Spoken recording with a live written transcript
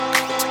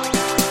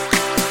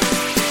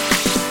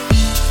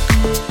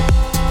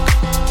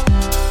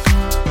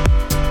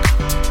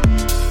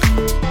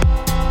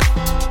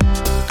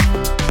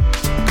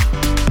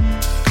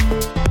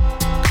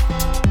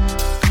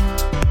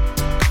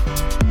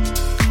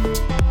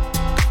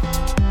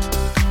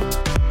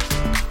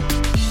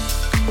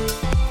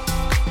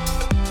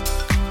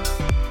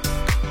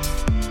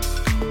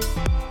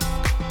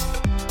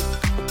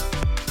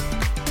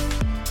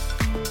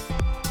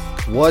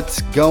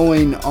What's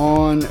going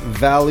on,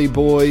 Valley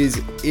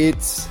Boys?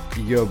 It's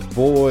your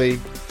boy,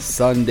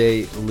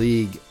 Sunday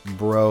League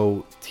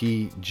Bro,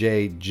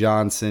 TJ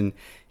Johnson,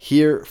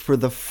 here for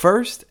the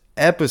first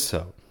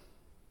episode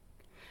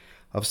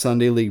of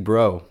Sunday League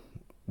Bro,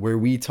 where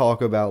we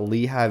talk about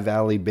Lehigh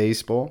Valley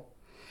Baseball.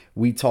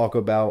 We talk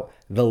about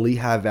the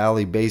Lehigh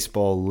Valley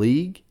Baseball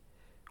League.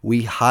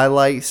 We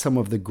highlight some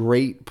of the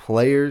great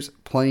players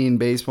playing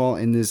baseball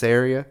in this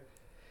area.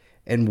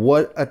 And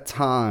what a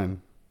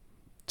time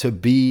to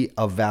be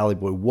a Valley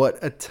Boy. What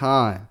a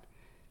time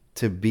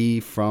to be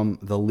from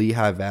the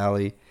Lehigh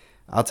Valley.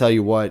 I'll tell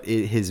you what,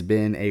 it has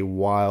been a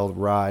wild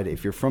ride.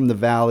 If you're from the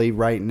Valley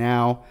right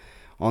now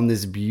on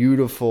this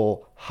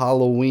beautiful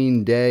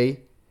Halloween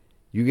day,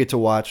 you get to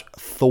watch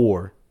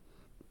Thor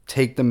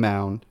take the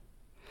mound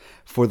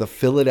for the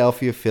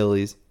Philadelphia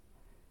Phillies,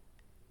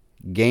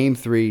 Game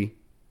 3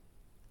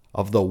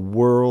 of the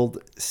World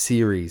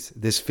Series.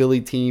 This Philly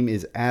team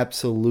is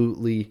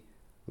absolutely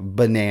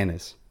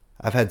bananas.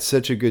 I've had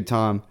such a good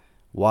time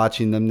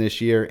watching them this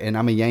year, and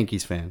I'm a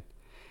Yankees fan.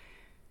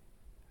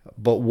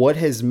 But what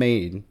has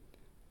made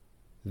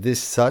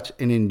this such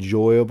an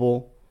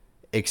enjoyable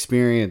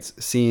experience,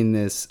 seeing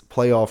this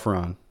playoff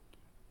run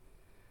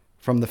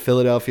from the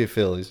Philadelphia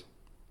Phillies,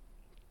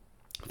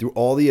 through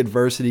all the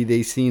adversity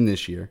they've seen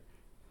this year,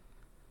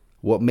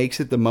 what makes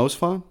it the most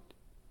fun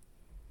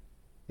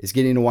is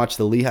getting to watch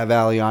the Lehigh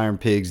Valley Iron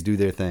Pigs do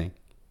their thing.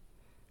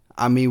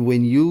 I mean,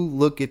 when you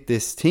look at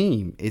this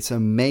team, it's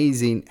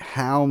amazing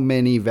how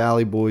many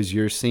Valley Boys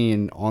you're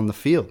seeing on the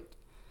field.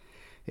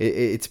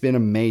 It's been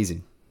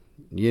amazing,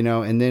 you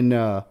know. And then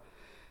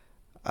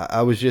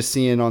I was just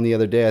seeing on the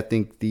other day, I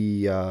think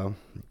the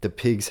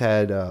Pigs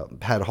had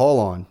Hall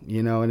on,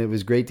 you know, and it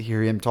was great to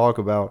hear him talk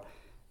about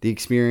the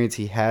experience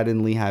he had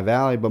in Lehigh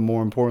Valley, but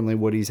more importantly,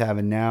 what he's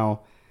having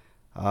now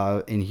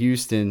in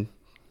Houston,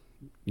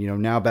 you know,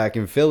 now back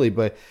in Philly,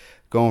 but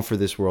going for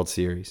this World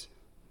Series.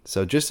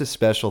 So just a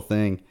special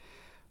thing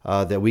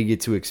that we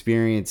get to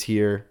experience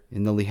here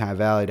in the Lehigh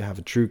Valley, to have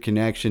a true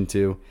connection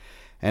to.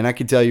 And I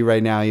can tell you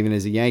right now, even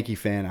as a Yankee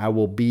fan, I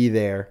will be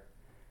there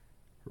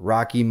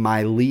rocking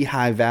my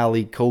Lehigh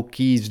Valley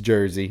Coquis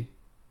jersey.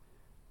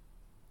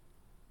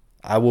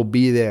 I will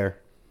be there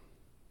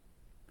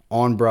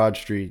on Broad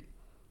Street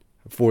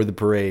for the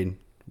parade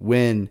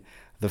when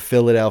the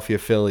Philadelphia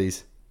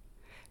Phillies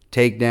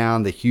take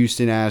down the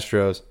Houston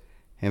Astros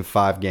in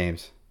 5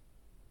 games.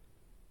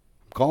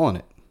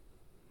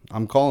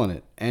 I'm calling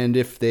it. And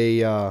if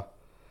it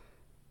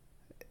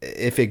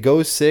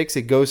goes 6,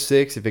 it goes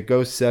 6. If it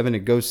goes 7,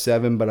 it goes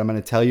 7. But I'm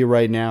going to tell you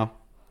right now,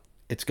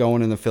 it's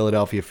going in the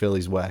Philadelphia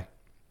Phillies way.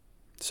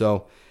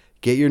 So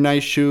get your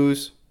nice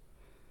shoes,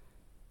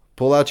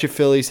 pull out your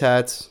Phillies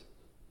hats,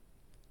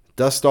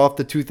 dust off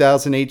the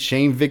 2008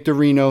 Shane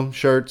Victorino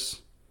shirts,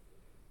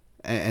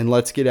 and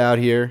let's get out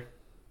here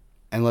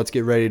and let's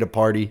get ready to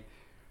party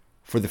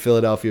for the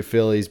Philadelphia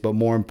Phillies. But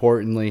more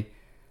importantly,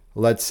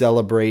 let's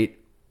celebrate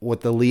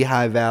what the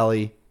Lehigh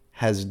Valley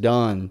has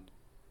done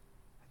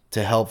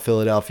to help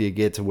Philadelphia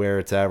get to where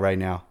it's at right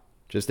now.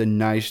 Just a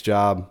nice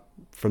job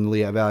from the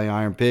Lehigh Valley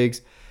Iron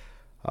Pigs.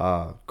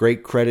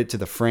 Great credit to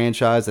the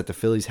franchise that the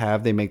Phillies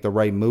have. They make the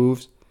right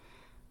moves.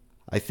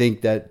 I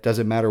think that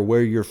doesn't matter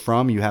where you're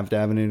from. You have to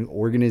have an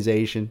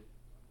organization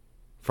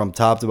from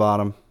top to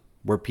bottom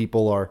where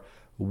people are,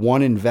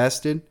 1,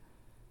 invested,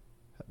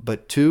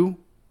 but 2,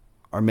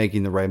 are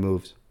making the right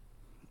moves.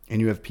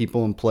 And you have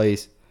people in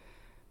place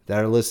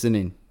that are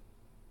listening,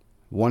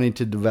 wanting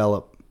to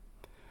develop,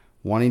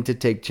 wanting to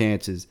take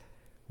chances,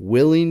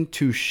 willing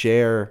to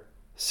share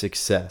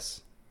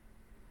success.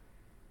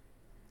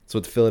 That's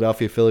what the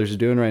Philadelphia Phillies are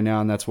doing right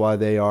now, and that's why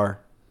they are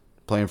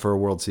playing for a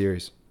World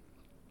Series.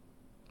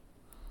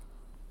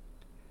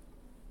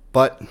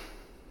 But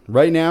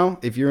right now,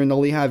 if you're in the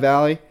Lehigh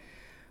Valley,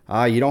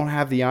 you don't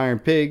have the Iron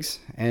Pigs,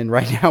 and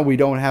right now we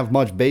don't have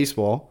much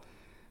baseball.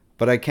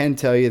 But I can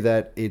tell you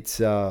that it's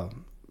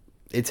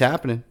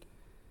happening.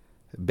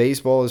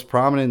 Baseball is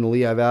prominent in the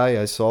Lehigh Valley.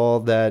 I saw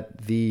that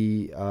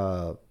the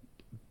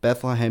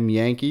Bethlehem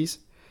Yankees,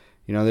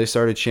 you know, they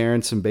started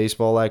sharing some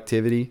baseball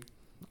activity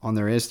on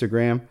their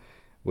Instagram,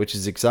 which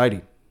is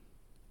exciting.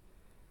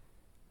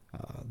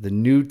 The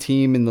new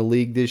team in the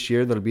league this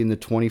year that'll be in the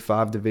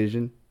 25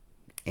 division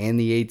and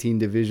the 18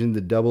 division,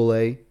 the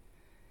AA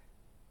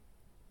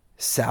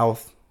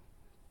South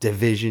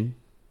division,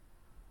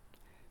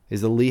 is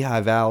the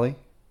Lehigh Valley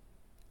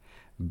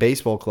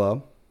Baseball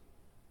Club.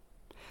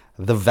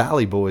 The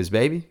Valley Boys,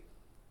 baby.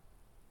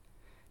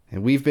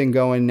 And we've been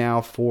going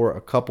now for a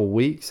couple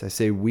weeks. I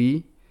say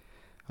we.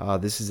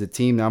 This is a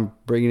team that I'm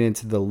bringing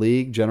into the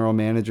league, general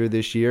manager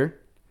this year.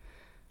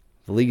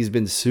 The league has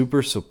been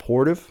super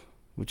supportive,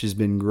 which has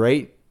been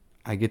great.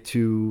 I get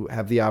to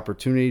have the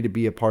opportunity to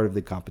be a part of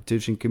the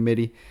competition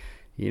committee,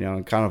 you know,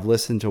 and kind of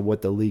listen to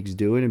what the league's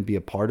doing and be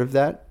a part of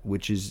that,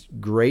 which is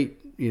great,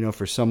 you know,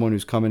 for someone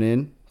who's coming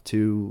in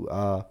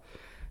to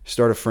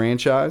start a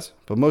franchise,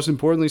 but most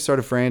importantly, start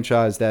a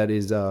franchise that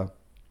is,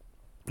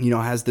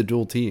 has the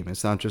dual team.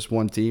 It's not just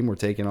one team. We're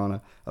taking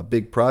on a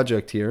big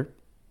project here.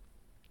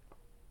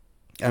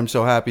 I'm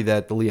so happy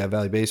that the Lehigh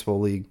Valley Baseball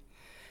League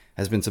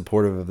has been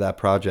supportive of that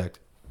project.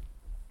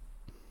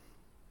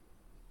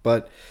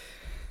 But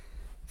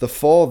the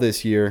fall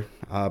this year,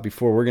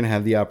 before we're going to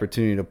have the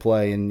opportunity to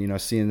play,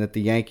 and seeing that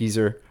the Yankees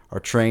are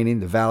training,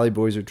 the Valley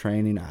Boys are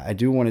training, I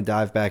do want to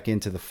dive back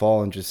into the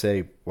fall and just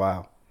say,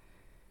 wow.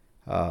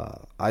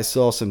 I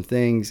saw some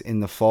things in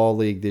the fall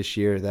league this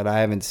year that I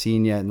haven't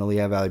seen yet in the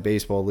Lehigh Valley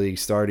Baseball League,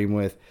 starting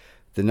with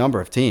the number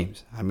of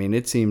teams. I mean,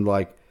 it seemed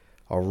like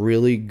a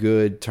really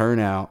good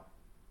turnout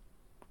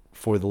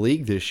for the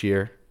league this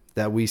year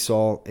that we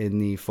saw in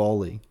the fall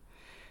league.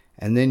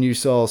 And then you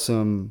saw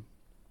some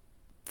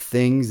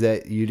things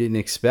that you didn't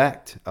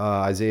expect.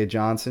 Isaiah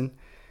Johnson,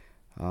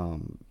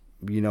 and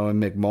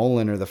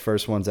McMullen are the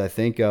first ones I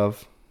think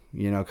of,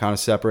 kind of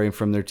separating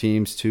from their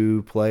teams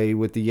to play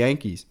with the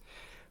Yankees,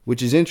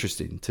 which is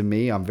interesting to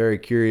me. I'm very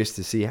curious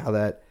to see how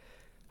that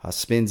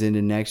spins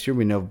into next year.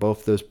 We know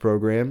both those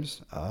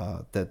programs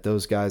that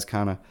those guys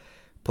kind of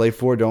play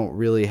for don't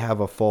really have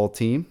a fall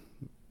team.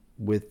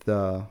 With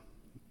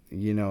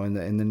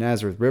in the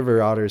Nazareth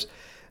River Otters,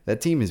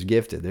 that team is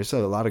gifted. There's a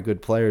lot of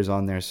good players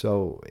on there,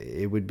 so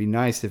it would be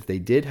nice if they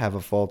did have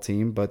a fall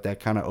team. But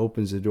that kind of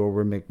opens the door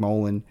where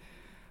McMullen,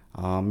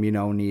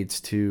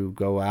 needs to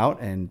go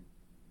out and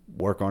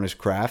work on his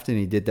craft, and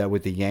he did that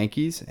with the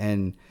Yankees,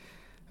 and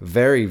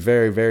very,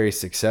 very, very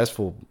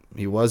successful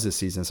he was this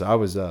season. So I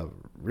was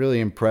really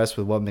impressed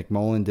with what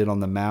McMullen did on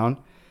the mound.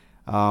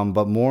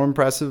 But more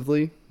impressive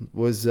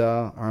was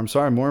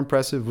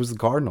the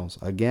Cardinals.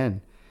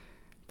 Again,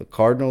 the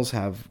Cardinals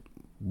have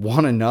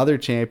won another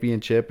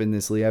championship in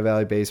this Lehigh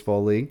Valley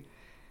Baseball League,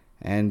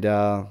 and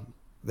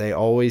they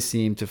always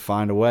seem to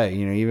find a way.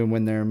 Even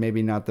when they're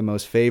maybe not the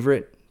most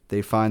favorite,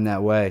 they find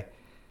that way.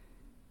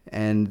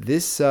 And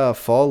this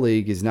fall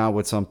league is not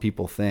what some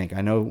people think.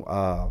 I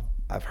know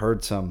I've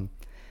heard some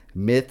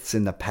myths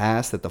in the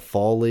past that the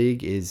fall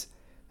league is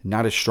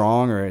not as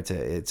strong, or it's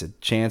a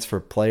chance for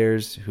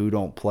players who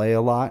don't play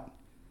a lot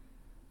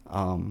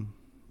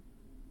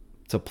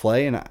to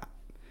play. And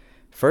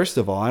first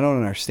of all, I don't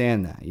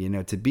understand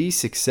that. To be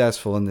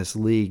successful in this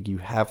league, you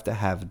have to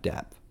have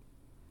depth.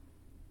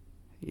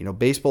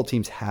 Baseball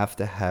teams have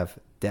to have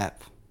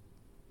depth.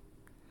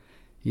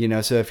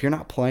 So if you're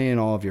not playing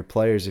all of your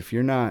players, if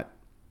you're not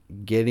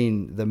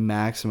getting the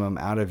maximum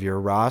out of your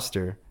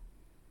roster,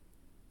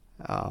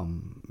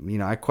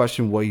 I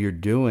question what you're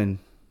doing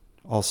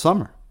all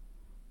summer.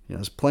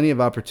 There's plenty of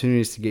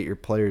opportunities to get your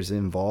players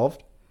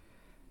involved.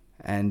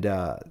 And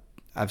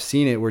I've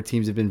seen it where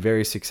teams have been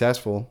very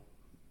successful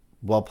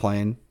while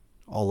playing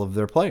all of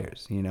their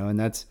players, and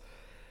that's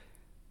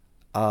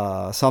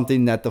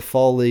something that the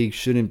fall league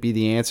shouldn't be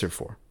the answer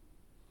for.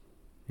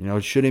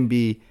 It shouldn't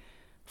be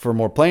for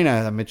more playing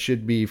time. It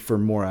should be for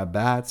more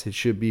at-bats. It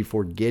should be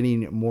for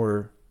getting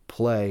more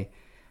play,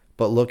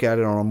 but look at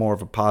it on a more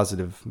of a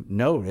positive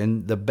note.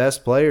 And the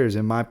best players,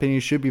 in my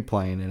opinion, should be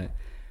playing in it.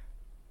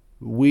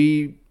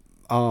 We,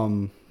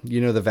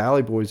 the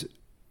Valley Boys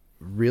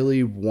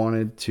really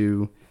wanted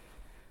to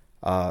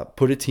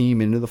put a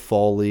team into the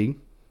fall league,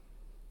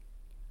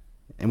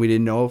 and we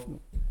didn't know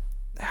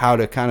how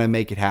to kind of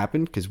make it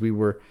happen because we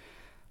were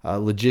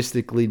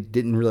logistically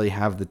didn't really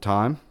have the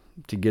time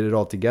to get it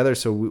all together.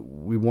 So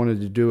we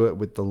wanted to do it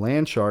with the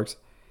Land Sharks,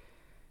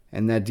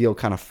 and that deal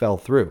kind of fell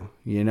through,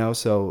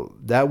 So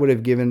that would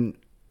have given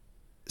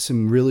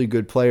some really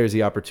good players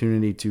the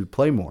opportunity to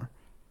play more.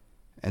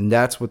 And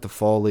that's what the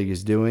fall league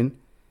is doing.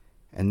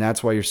 And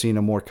that's why you're seeing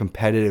a more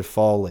competitive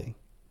fall league.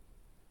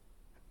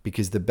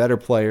 Because the better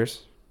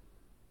players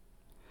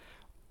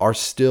are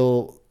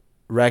still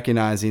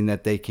recognizing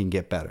that they can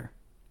get better.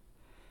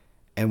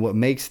 And what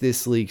makes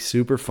this league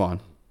super fun,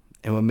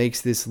 and what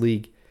makes this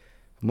league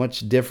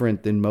much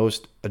different than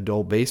most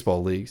adult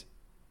baseball leagues,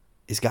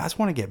 is guys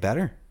want to get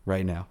better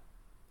right now.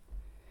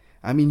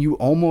 I mean, you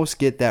almost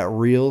get that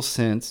real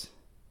sense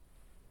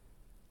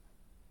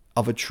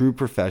of a true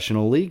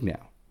professional league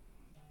now.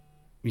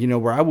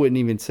 Where I wouldn't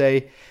even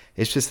say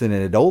it's just an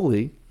adult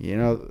league.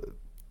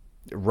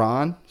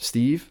 Ron,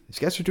 Steve, these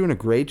guys are doing a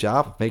great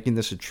job of making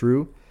this a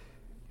true,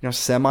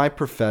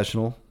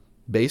 semi-professional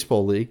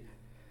baseball league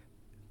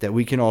that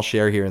we can all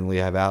share here in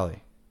Lehigh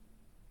Valley.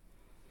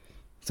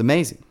 It's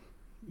amazing.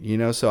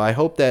 So I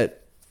hope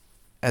that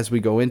as we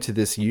go into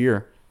this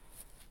year,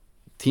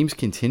 teams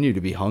continue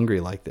to be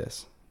hungry like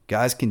this.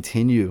 Guys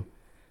continue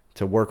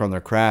to work on their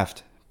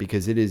craft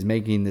because it is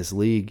making this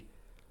league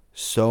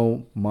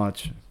so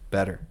much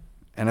better.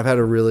 And I've had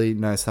a really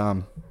nice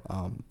time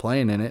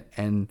playing in it.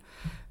 And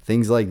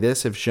things like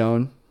this have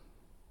shown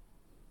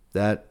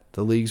that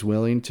the league's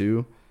willing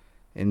to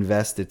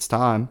invest its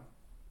time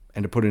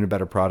and to put in a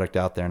better product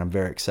out there. And I'm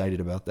very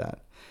excited about that.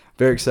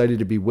 Very excited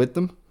to be with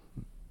them,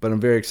 but I'm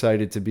very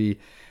excited to be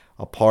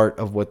a part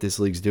of what this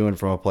league's doing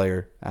from a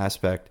player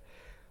aspect.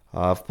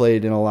 I've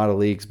played in a lot of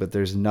leagues, but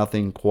there's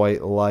nothing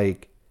quite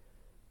like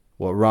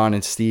what Ron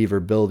and Steve are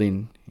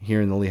building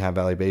here in the Lehigh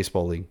Valley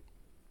Baseball League.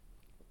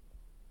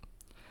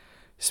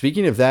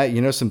 Speaking of that,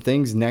 some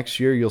things next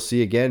year you'll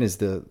see again is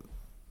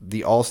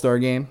the All-Star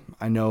game.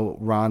 I know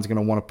Ron's going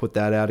to want to put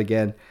that out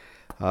again.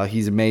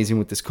 He's amazing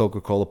with this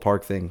Coca-Cola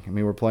Park thing. I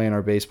mean, we're playing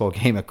our baseball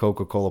game at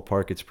Coca-Cola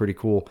Park. It's pretty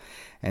cool.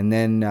 And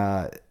then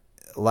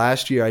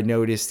last year I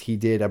noticed he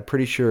did, I'm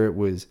pretty sure it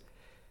was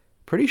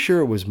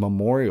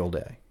Memorial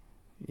Day.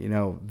 You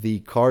know, the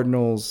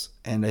Cardinals,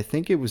 and I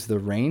think it was the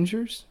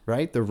Rangers,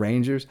 right? The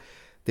Rangers,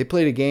 they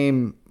played a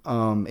game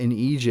in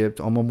Egypt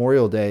on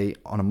Memorial Day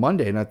on a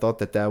Monday, and I thought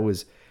that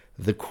was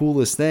the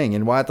coolest thing.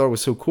 And why I thought it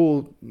was so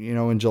cool, you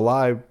know, in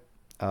July,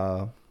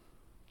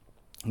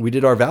 we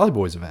did our Valley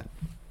Boys event.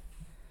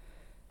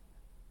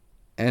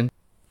 And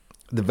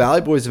the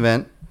Valley Boys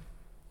event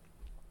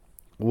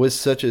was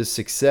such a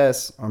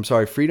success.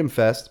 Freedom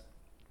Fest.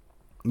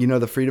 You know,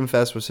 the Freedom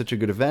Fest was such a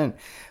good event,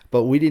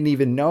 but we didn't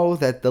even know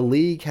that the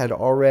league had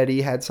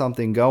already had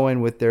something going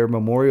with their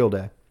Memorial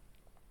Day.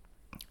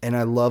 And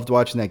I loved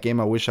watching that game.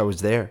 I wish I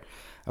was there.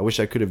 I wish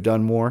I could have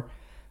done more.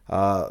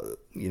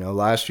 You know,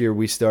 last year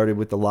we started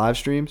with the live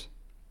streams.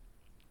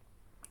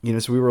 You know,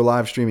 so we were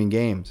live streaming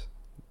games,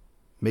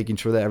 making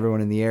sure that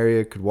everyone in the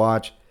area could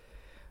watch,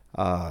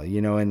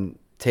 you know, and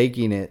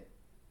taking it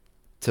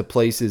to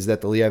places that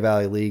the Lehigh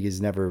Valley League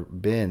has never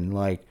been.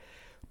 Like,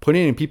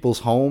 putting it in people's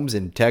homes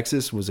in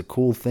Texas was a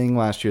cool thing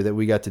last year that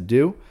we got to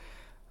do.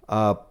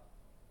 But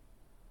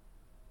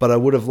I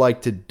would have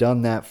liked to have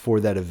done that for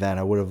that event.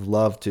 I would have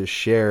loved to have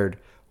shared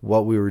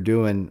what we were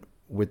doing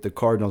with the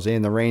Cardinals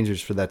and the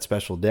Rangers for that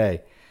special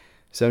day.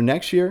 So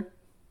next year,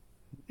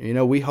 you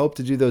know, we hope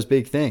to do those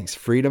big things.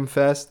 Freedom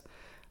Fest,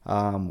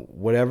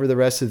 whatever the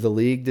rest of the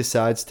league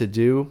decides to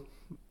do,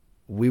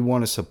 we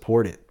want to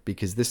support it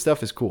because this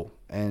stuff is cool.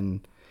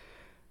 And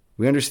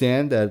we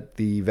understand that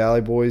the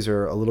Valley Boys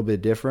are a little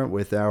bit different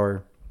with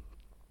our,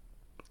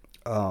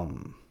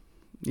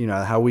 you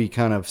know, how we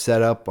kind of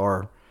set up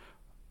our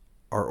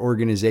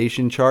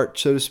organization chart,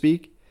 so to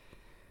speak.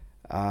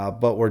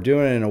 But we're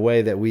doing it in a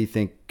way that we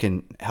think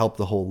can help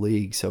the whole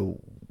league. So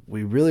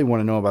we really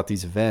want to know about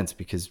these events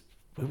because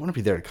we want to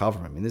be there to cover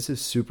them. I mean, this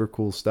is super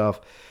cool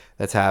stuff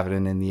that's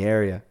happening in the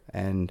area.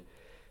 And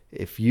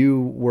if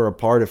you were a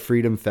part of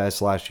Freedom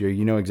Fest last year,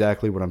 you know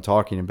exactly what I'm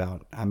talking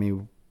about. I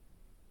mean,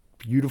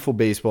 beautiful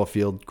baseball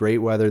field, great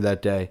weather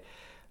that day.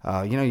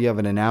 You know, you have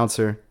an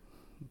announcer,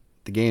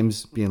 the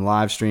game's being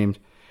live streamed,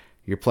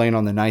 you're playing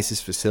on the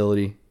nicest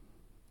facility.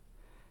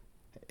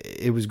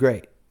 It was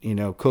great. You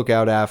know,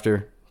 cookout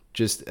after,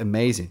 just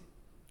amazing.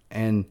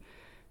 And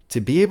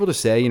to be able to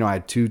say, you know, I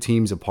had two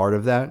teams a part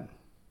of that,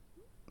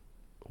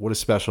 what a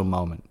special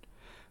moment.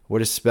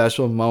 What a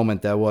special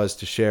moment that was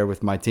to share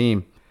with my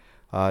team,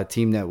 a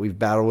team that we've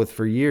battled with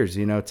for years,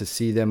 you know, to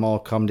see them all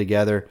come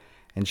together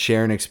and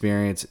share an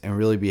experience and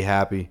really be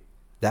happy.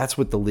 That's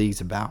what the league's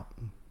about.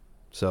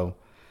 So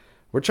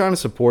we're trying to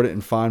support it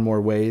and find more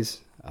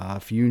ways.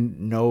 If you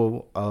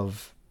know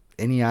of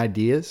any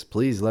ideas,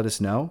 please let us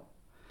know.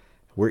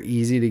 We're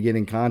easy to get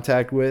in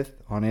contact with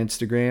on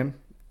Instagram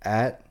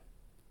at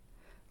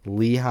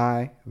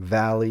Lehigh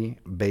Valley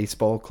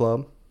Baseball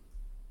Club.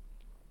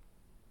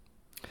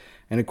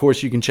 And of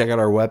course, you can check out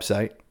our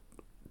website,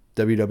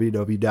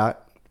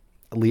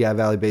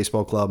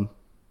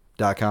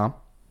 www.lehighvalleybaseballclub.com,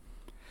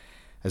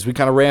 as we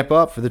kind of ramp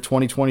up for the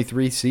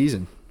 2023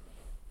 season.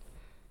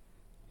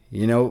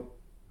 You know,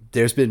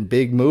 there's been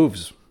big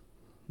moves.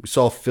 We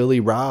saw Philly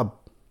Rob,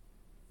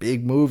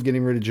 big move,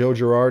 getting rid of Joe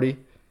Girardi.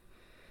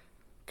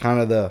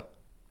 Kind of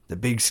the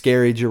big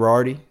scary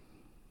Girardi,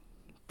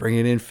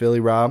 bringing in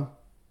Philly Rob.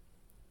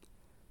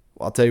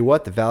 Well, I'll tell you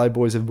what, the Valley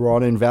Boys have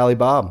brought in Valley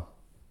Bob.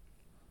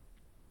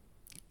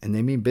 And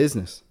they mean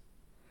business.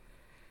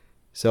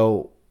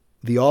 So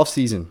the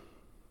offseason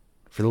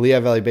for the Lehigh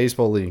Valley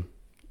Baseball League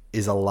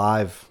is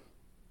alive.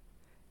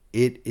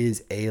 It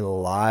is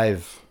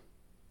alive.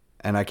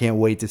 And I can't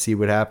wait to see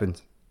what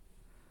happens.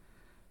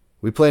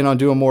 We plan on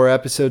doing more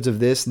episodes of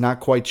this. Not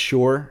quite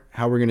sure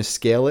how we're going to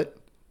scale it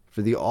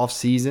for the off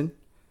season.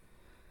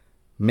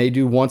 May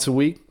do once a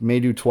week, may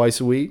do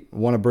twice a week.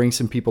 Want to bring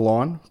some people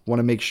on. Want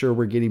to make sure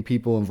we're getting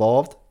people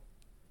involved.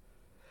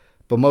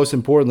 But most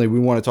importantly, we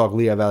want to talk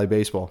Lehigh Valley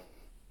baseball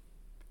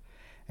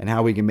and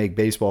how we can make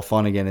baseball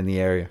fun again in the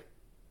area.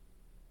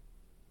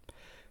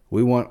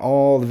 We want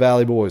all the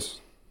Valley Boys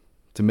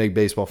to make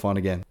baseball fun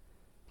again.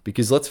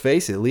 Because let's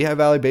face it, Lehigh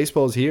Valley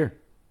baseball is here.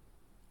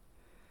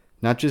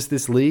 Not just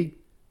this league,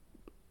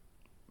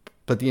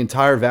 but the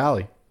entire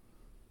valley.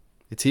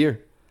 It's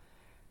here.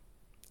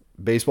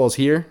 Baseball's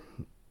here.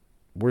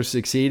 We're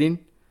succeeding.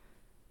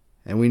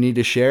 And we need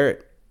to share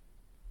it.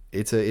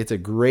 It's a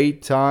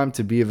great time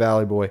to be a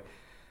Valley Boy.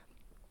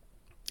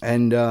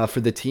 And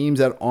for the teams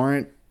that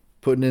aren't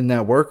putting in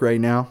that work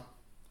right now,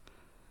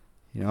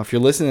 you know, if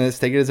you're listening to this,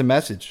 take it as a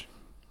message.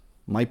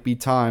 Might be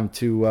time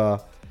to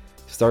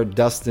start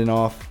dusting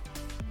off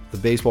the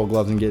baseball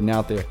gloves and getting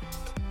out there.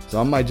 So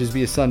I might just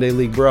be a Sunday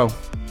League bro.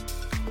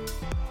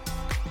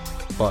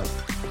 But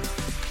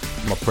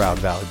I'm a proud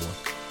Valley Boy.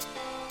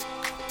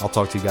 I'll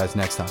talk to you guys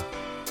next time.